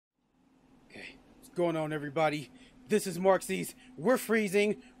going on, everybody? This is Marxies. We're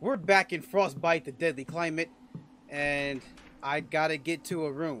freezing. We're back in Frostbite, the deadly climate, and I gotta get to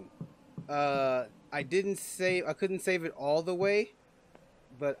a room. I couldn't save it all the way,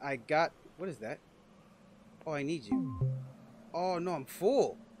 but I got. What is that? Oh, I need you. Oh no, I'm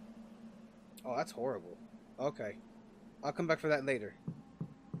full. Oh, that's horrible. Okay, I'll come back for that later.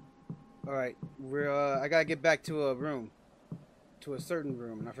 All right, I gotta get back to a room, to a certain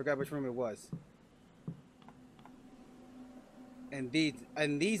room, and I forgot which room it was. And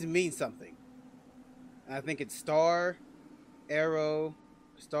these mean something. And I think it's star, arrow,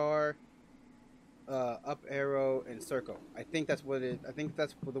 star, up arrow, and circle. I think that's what it. I think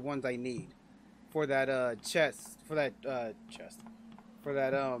that's for the ones I need for that chest. For that For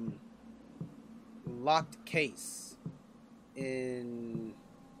that locked case in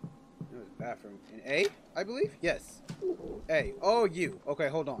bathroom in A, I believe. Yes, A. Oh, you. Okay,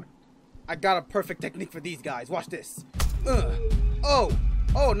 hold on. I got a perfect technique for these guys. Watch this. Oh,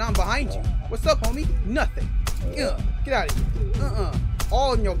 now I'm behind you. What's up, homie? Nothing. Get out of here.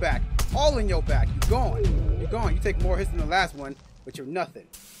 All in your back. All in your back. You're gone. You're gone. You take more hits than the last one, but you're nothing.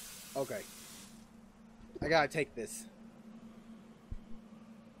 Okay. I gotta take this.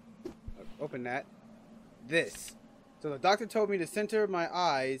 Open that. This. So the doctor told me to center my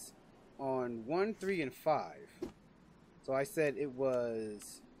eyes on 1, 3, and 5. So I said it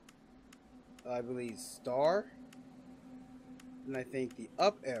was, I believe, star. And I think the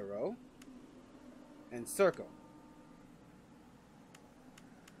up arrow and circle.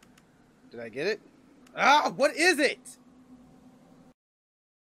 Did I get it? Ah, what is it?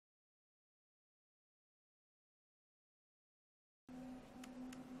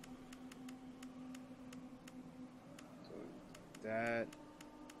 So that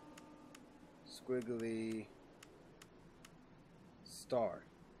squiggly star.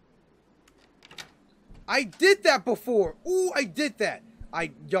 I did that before. Ooh, I did that.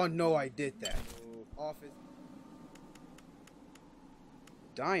 Y'all know I did that. Office.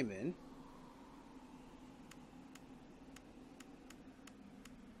 Diamond.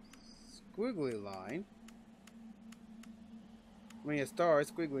 Squiggly line. I mean, a star,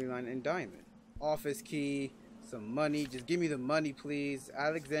 squiggly line, and diamond. Office key. Some money. Just give me the money, please.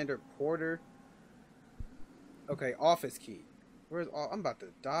 Alexander Porter. Okay, office key. Where's all? I'm about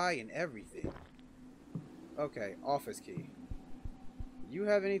to die and everything. Okay, office key. You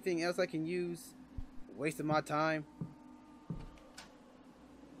have anything else I can use? Wasting my time.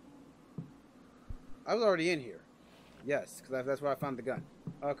 I was already in here. Yes, because that's where I found the gun.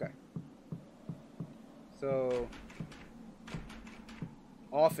 Okay. So,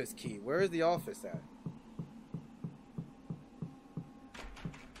 office key. Where is the office at?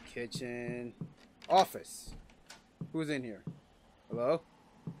 Kitchen. Office. Who's in here? Hello?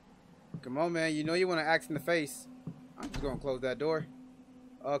 Come on, man. You know you want to axe in the face. I'm just going to close that door.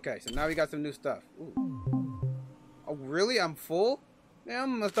 Okay, so now we got some new stuff. Ooh. Oh, really? I'm full? Yeah,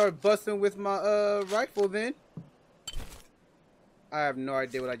 I'm going to start busting with my rifle then. I have no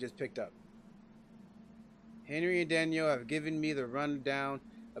idea what I just picked up. Henry and Daniel have given me the rundown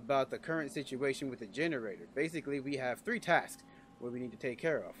about the current situation with the generator. Basically, we have 3 tasks where we need to take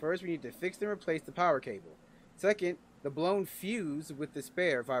care of. First, we need to fix and replace the power cable. Second, the blown fuse with the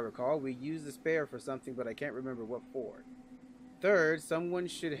spare, if I recall. We used the spare for something, but I can't remember what for. Third, someone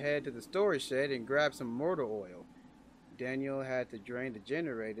should head to the storage shed and grab some motor oil. Daniel had to drain the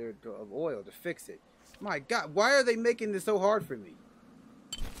generator of oil to fix it. My God, why are they making this so hard for me?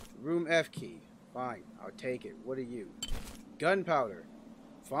 Room F key. Fine, I'll take it. What are you? Gunpowder.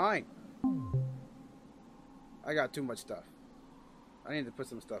 Fine. I got too much stuff. I need to put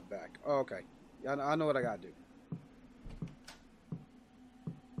some stuff back. Oh, okay. Yeah, I know what I gotta do.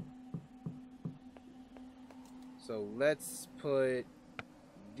 So let's put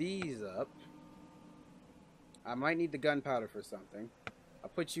these up. I might need the gunpowder for something. I'll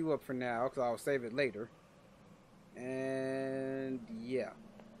put you up for now because I'll save it later. And yeah.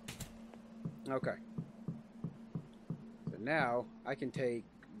 Okay. So now I can take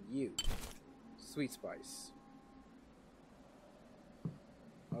you. Sweet spice.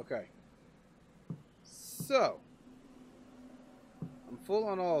 Okay. So I'm full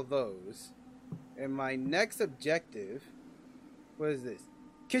on all those. And my next objective, what is this?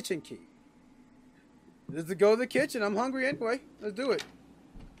 Kitchen key. This is to go to the kitchen. I'm hungry anyway. Let's do it.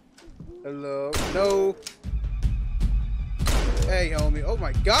 Hello. No. Hey, homie. Oh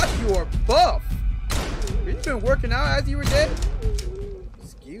my gosh, you are buff. Have you been working out as you were dead?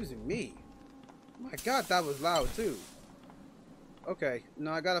 Excuse me. Oh my God, that was loud too. Okay.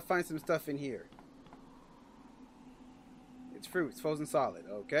 No, I gotta find some stuff in here. It's fruits, frozen solid.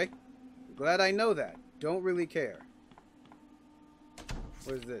 Okay. Glad I know that. Don't really care.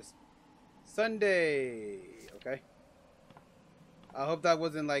 What is this? Sunday. Okay. I hope that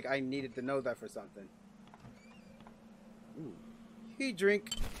wasn't like I needed to know that for something. Ooh. Heat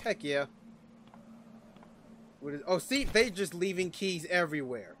drink. Heck yeah. What is, oh, see, they just leaving keys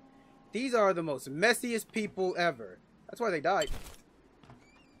everywhere. These are the most messiest people ever. That's why they died.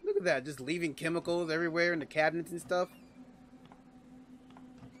 Look at that, just leaving chemicals everywhere in the cabinets and stuff.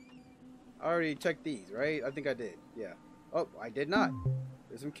 I already checked these, right? I think I did. Yeah. Oh, I did not.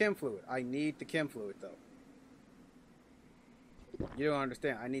 There's some chem fluid. I need the chem fluid, though. You don't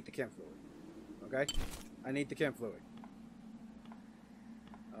understand. I need the chem fluid. Okay? I need the chem fluid.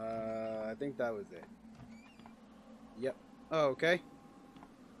 I think that was it. Yep. Oh, okay.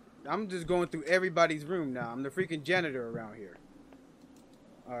 I'm just going through everybody's room now. I'm the freaking janitor around here.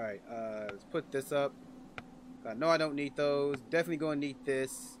 Alright, let's put this up. No, I don't need those. Definitely going to need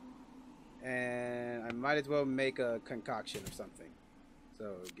this. And I might as well make a concoction or something.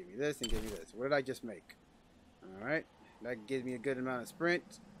 So, give me this and give me this. What did I just make? Alright. That gives me a good amount of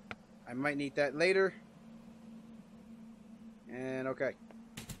sprint. I might need that later. And, okay.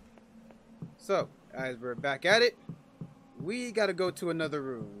 So, as we're back at it, we got to go to another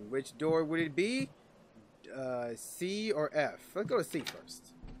room. Which door would it be? C or F? Let's go to C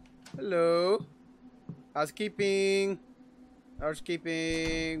first. Hello. Housekeeping.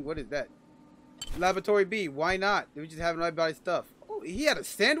 Housekeeping. What is that? Laboratory B. Why not? We just having everybody's stuff. Oh, he had a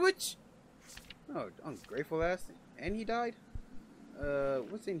sandwich? Oh, ungrateful ass. And he died?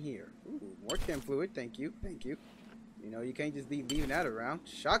 What's in here? Ooh, more chem fluid. Thank you. Thank you. You know, you can't just be leaving that around.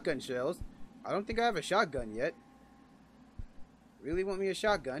 Shotgun shells. I don't think I have a shotgun yet. Really want me a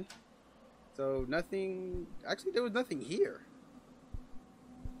shotgun. So, nothing... Actually, there was nothing here.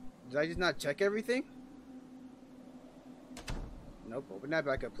 Did I just not check everything? Nope. Open that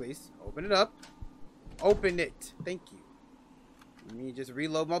back up, please. Open it up. Open it. Thank you. Let me just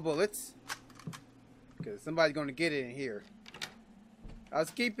reload my bullets. Because somebody's going to get it in here.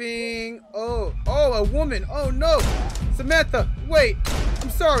 Housekeeping. Oh, a woman. Oh, no. Samantha, wait. I'm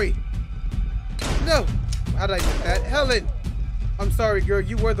sorry. No. How did I miss that? Helen. I'm sorry, girl.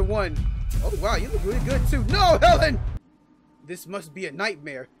 You were the one. Oh, wow. You look really good, too. No, Helen. This must be a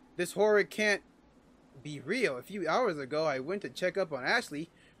nightmare. This horror can't be real. A few hours ago, I went to check up on Ashley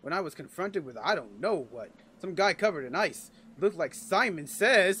when I was confronted with I don't know what. Some guy covered in ice. Looked like Simon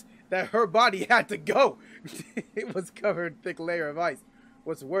Says that her body had to go. It was covered in a thick layer of ice.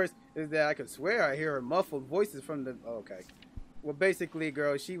 What's worse is that I could swear I hear her muffled voices from the... Oh, okay. Well, basically,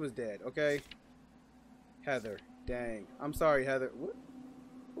 girl, she was dead, okay? Heather. Dang. I'm sorry, Heather. What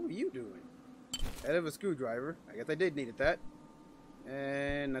are you doing? Head of a screwdriver. I guess I did need that.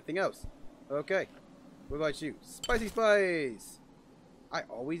 And nothing else. Okay. What about you? Spicy Spice! I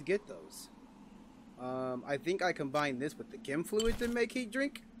always get those. I think I combined this with the chem fluid to make heat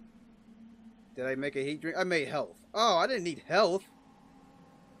drink. Did I make a heat drink? I made health. Oh, I didn't need health.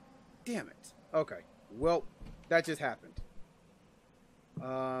 Damn it. Okay. Well, that just happened.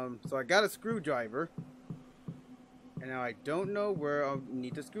 So I got a screwdriver. And now I don't know where I'll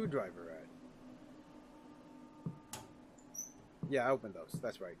need the screwdriver at. Yeah, I opened those.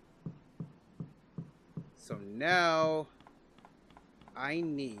 That's right. So now I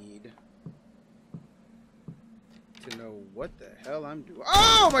need to know what the hell I'm doing.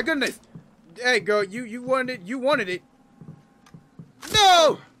 Oh my goodness! Hey girl, you wanted it.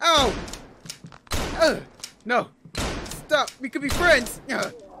 No! Ow! No! Stop! We could be friends.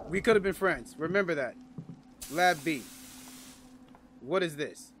 We could have been friends. Remember that. Lab B. What is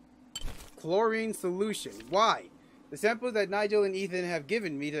this? Chlorine solution. Why? The samples that Nigel and Ethan have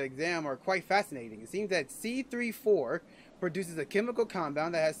given me to examine are quite fascinating. It seems that C34 produces a chemical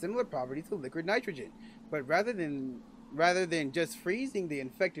compound that has similar properties to liquid nitrogen, but rather than just freezing the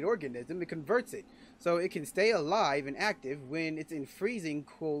infected organism, it converts it so it can stay alive and active when it's in freezing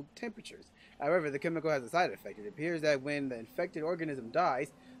cold temperatures. However, the chemical has a side effect. It appears that when the infected organism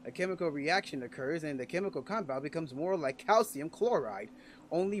dies, a chemical reaction occurs and the chemical compound becomes more like calcium chloride,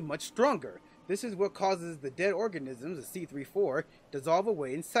 only much stronger. This is what causes the dead organisms, the C34, dissolve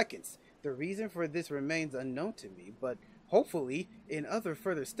away in seconds. The reason for this remains unknown to me, but hopefully in other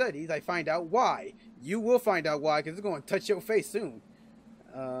further studies I find out why. You will find out why, because it's going to touch your face soon.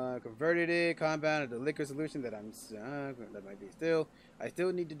 Converted it, compounded the liquid solution that that might be still. I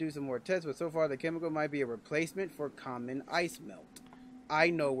still need to do some more tests, but so far the chemical might be a replacement for common ice melt. I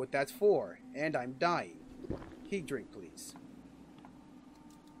know what that's for, and I'm dying. Heat drink, please.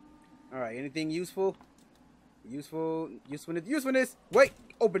 Alright, anything useful? Usefulness. Wait,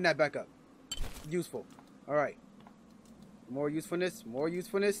 open that back up. Useful. Alright. More usefulness.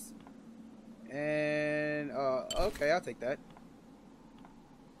 And, okay, I'll take that.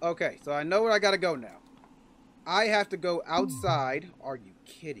 Okay, so I know where I gotta go now. I have to go outside. Are you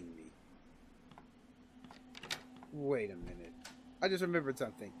kidding me? Wait a minute. I just remembered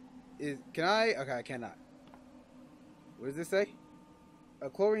something. Can I? Okay, I cannot. What does this say? A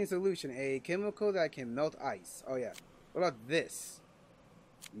chlorine solution, a chemical that can melt ice. Oh yeah. What about this?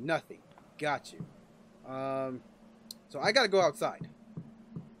 Nothing. Got you. So I gotta go outside.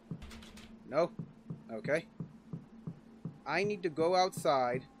 No? Okay. I need to go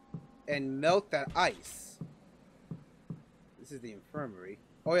outside and melt that ice. This is the infirmary.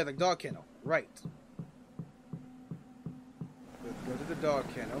 Oh yeah, the dog kennel. Right. Let's go to the dog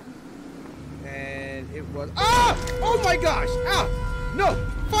kennel. And it was... Ah! Oh my gosh! Ah! No!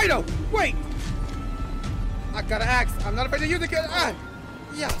 Fido! Wait! I got an axe. I'm not afraid to use it. Ah!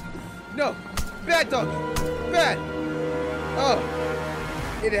 Yeah. No. Bad dog. Bad. Oh.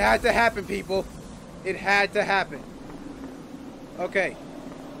 It had to happen, people. It had to happen. Okay.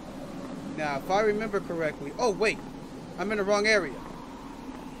 Now, if I remember correctly... Oh, wait. I'm in the wrong area.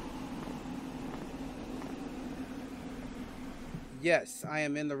 Yes, I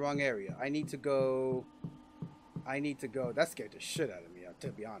am in the wrong area. I need to go... That scared the shit out of me,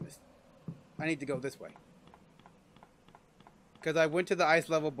 to be honest. I need to go this way. Because I went to the ice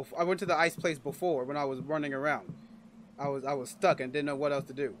level before. I went to the ice place before when I was running around. I was stuck and didn't know what else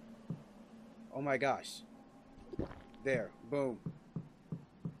to do. Oh my gosh. There. Boom.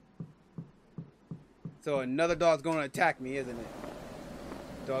 So another dog's going to attack me, isn't it?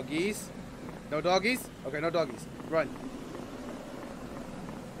 Doggies? No doggies? Okay, no doggies. Run.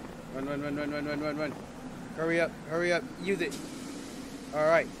 Run, run, run, run, run, run, run, run. Hurry up, hurry up. Use it.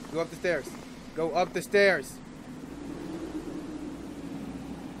 Alright, go up the stairs. Go up the stairs.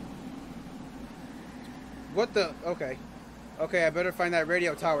 What the? Okay. Okay, I better find that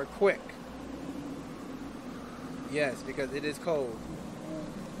radio tower quick. Yes, because it is cold.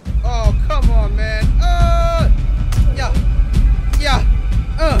 Oh, come on, man. Yeah. Yeah.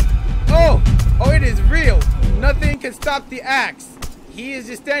 Oh. Oh, it is real. Nothing can stop the axe. He is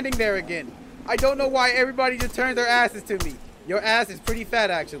just standing there again. I don't know why everybody just turned their asses to me. Your ass is pretty fat,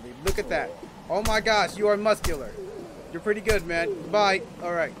 actually. Look at that. Oh my gosh, you are muscular. You're pretty good, man. Bye.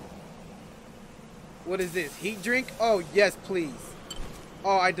 All right. What is this? Heat drink? Oh, yes, please.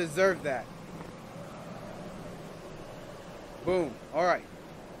 Oh, I deserve that. Boom. All right.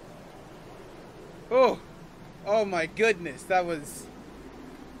 Oh. Oh my goodness. That was...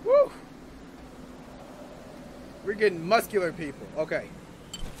 Woo. We're getting muscular people. Okay.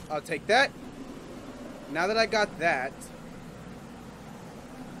 I'll take that. Now that I got that...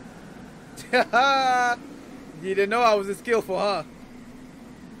 You didn't know I was skillful, huh?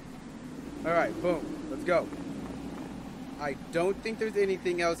 Alright, boom. Let's go. I don't think there's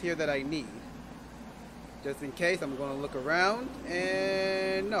anything else here that I need. Just in case, I'm going to look around.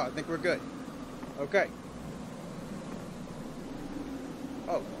 And no, I think we're good. Okay.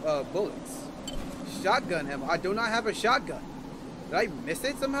 Oh, bullets. Shotgun ammo. I do not have a shotgun. Did I miss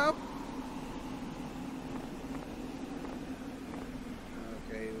it somehow?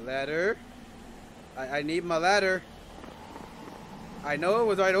 Okay, ladder. I need my ladder. I know it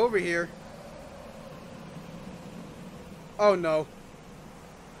was right over here. Oh no.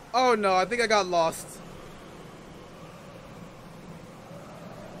 Oh no, I think I got lost.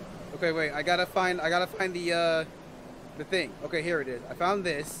 Okay, wait, I gotta find the thing. Okay, here it is. I found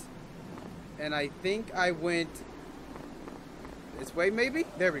this. And I think I went this way, maybe?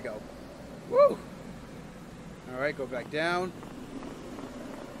 There we go. Woo! Alright, go back down.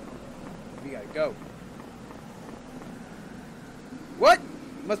 We gotta go. What?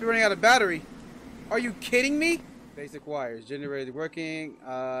 Must be running out of battery. Are you kidding me? Basic wires. Generator working.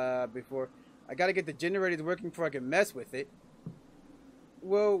 Before I gotta get the generators working before I can mess with it.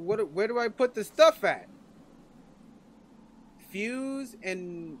 Well, where do I put the stuff at? Fuse,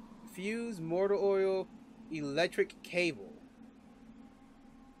 motor oil, electric cable.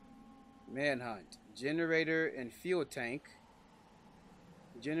 Manhunt. Generator and fuel tank.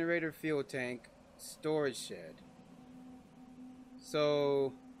 Generator, fuel tank, storage shed.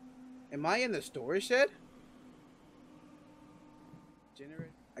 So, am I in the storage shed?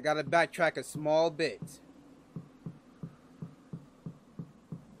 Generator. I gotta backtrack a small bit.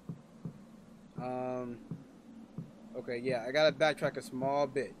 Okay, yeah, I gotta backtrack a small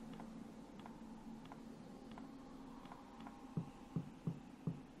bit.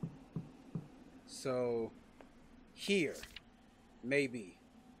 So, here, maybe.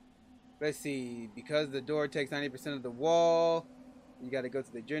 Let's see, because the door takes 90% of the wall, you gotta go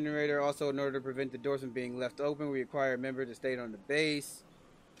to the generator. Also, in order to prevent the doors from being left open, we require a member to stay on the base.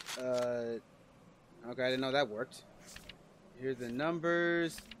 Okay, I didn't know that worked. Here's the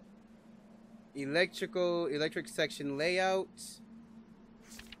numbers. Electric section layout.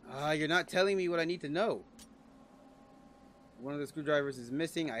 You're not telling me what I need to know. One of the screwdrivers is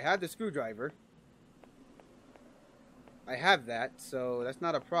missing. I have the screwdriver. I have that, so that's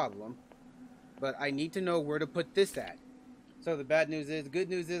not a problem. But I need to know where to put this at. So the bad news is, good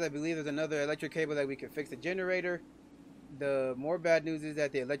news is I believe there's another electric cable that we can fix the generator. The more bad news is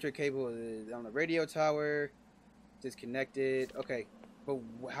that the electric cable is on the radio tower, disconnected. Okay, but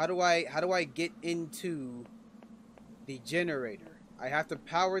how do I get into the generator? I have to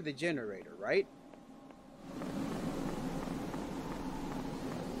power the generator, right?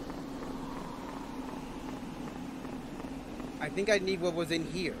 I think I need what was in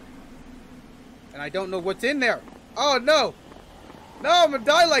here. And I don't know what's in there. Oh no! No, I'm gonna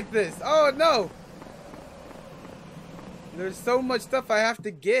die like this. Oh no! There's so much stuff I have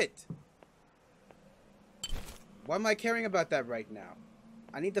to get. Why am I caring about that right now?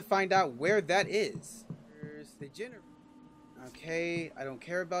 I need to find out where that is. There's the generator. Okay, I don't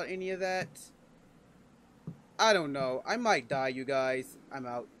care about any of that. I don't know. I might die, you guys. I'm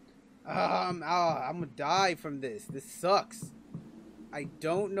out. I'm gonna die from this. This sucks. I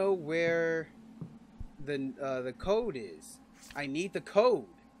don't know where the code is. I need the code.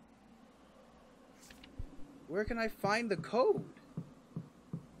 Where can I find the code?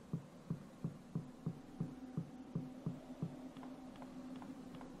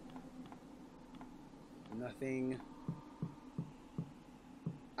 Nothing.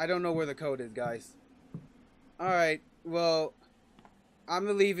 I don't know where the code is, guys. Alright, well, I'm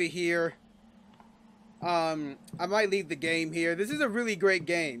gonna leave it here. I might leave the game here. This is a really great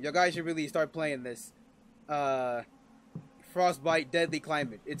game. You guys should really start playing this. Frostbite Deadly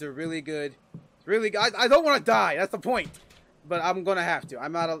Climate. It's a really good. It's really good. I don't want to die. That's the point. But I'm gonna have to.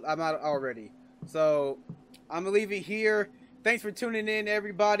 I'm out already. So I'm gonna leave it here. Thanks for tuning in,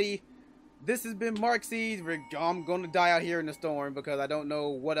 everybody. This has been Mark Seeds. I'm gonna die out here in the storm because I don't know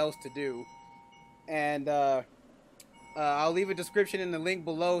what else to do. And I'll leave a description in the link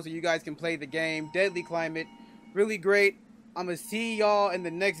below so you guys can play the game. Deadly Climate. Really great. I'm going to see y'all in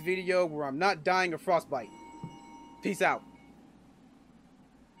the next video where I'm not dying of frostbite. Peace out.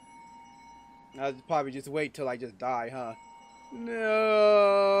 I'll probably just wait till I just die, huh? No.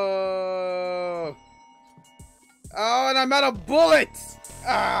 Oh, and I'm out of bullets.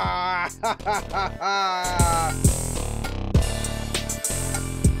 Ah!